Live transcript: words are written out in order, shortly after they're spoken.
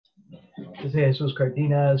This is Jesus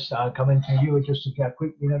Cardenas coming to you just to get a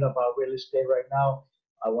quick minute about real estate right now.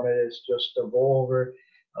 I wanted to just to go over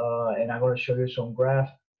and I'm going to show you some graph.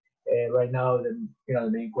 And right now, the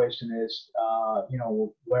main question is,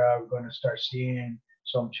 where are we going to start seeing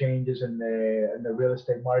some changes in the real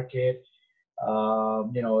estate market?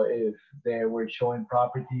 If they were showing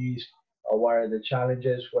properties, what are the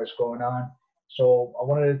challenges, what's going on. So I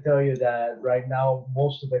wanted to tell you that right now,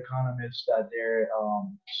 most of the economists that they're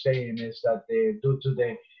saying is that due to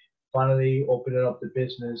the finally opening up the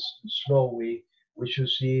business slowly, we should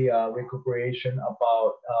see recuperation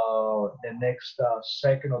about the next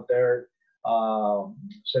second or third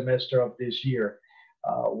semester of this year.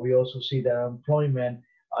 We also see that unemployment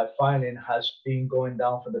filing has been going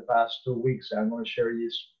down for the past 2 weeks. I'm going to share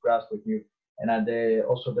this graph with you, and then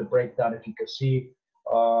also the breakdown. If you can see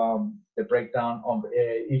the breakdown of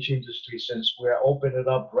each industry, since we're opening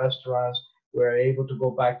up restaurants, we're able to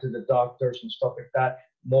go back to the doctors and stuff like that.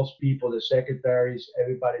 Most people, the secretaries,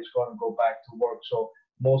 everybody's going to go back to work. So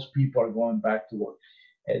most people are going back to work.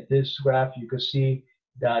 At this graph, you can see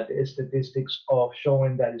that statistics of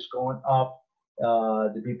showing that it's going up.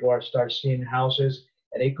 The people are start seeing houses,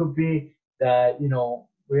 and it could be that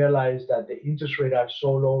realize that the interest rate are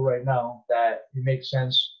so low right now that it makes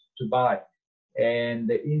sense to buy, and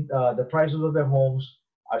the prices of the homes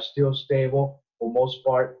are still stable for most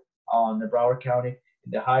part on the Broward County. In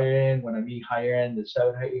the higher end, when I mean higher end, the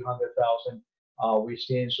 700,000, 800,000, we're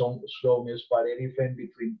seeing some slowness, but anything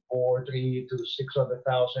between 430 to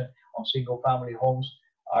 600,000 on single family homes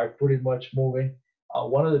are pretty much moving.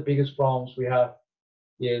 One of the biggest problems we have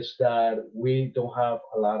is that we don't have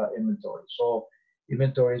a lot of inventory. So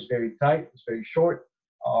inventory is very tight, it's very short.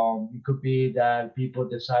 It could be that people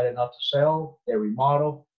decided not to sell, they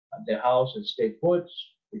remodel their house and stay put.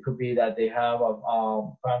 It could be that they have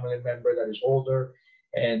a family member that is older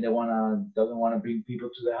and they doesn't wanna bring people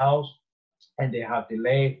to the house, and they have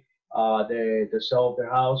delayed the sale of their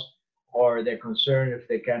house, or they're concerned if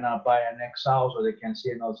they cannot buy a next house or they can't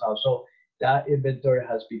see another house. So that inventory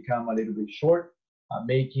has become a little bit short,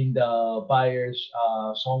 making the buyers,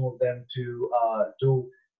 some of them to do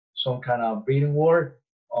some kind of bidding war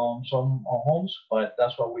on some homes, but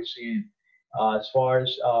that's what we're seeing. As far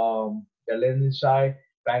as the lending side,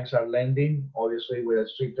 banks are lending, obviously with a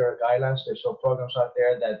stricter guidelines. There's some programs out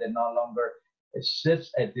there that they no longer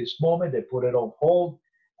exist at this moment. They put it on hold,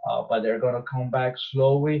 but they're going to come back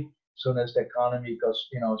slowly as soon as the economy goes,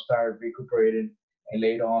 start recuperating and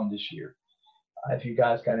later on this year. If you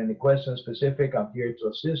guys got any questions specific, I'm here to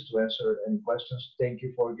assist, to answer any questions. Thank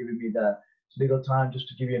you for giving me the little time just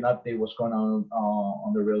to give you an update what's going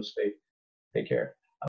on the real estate. Take care.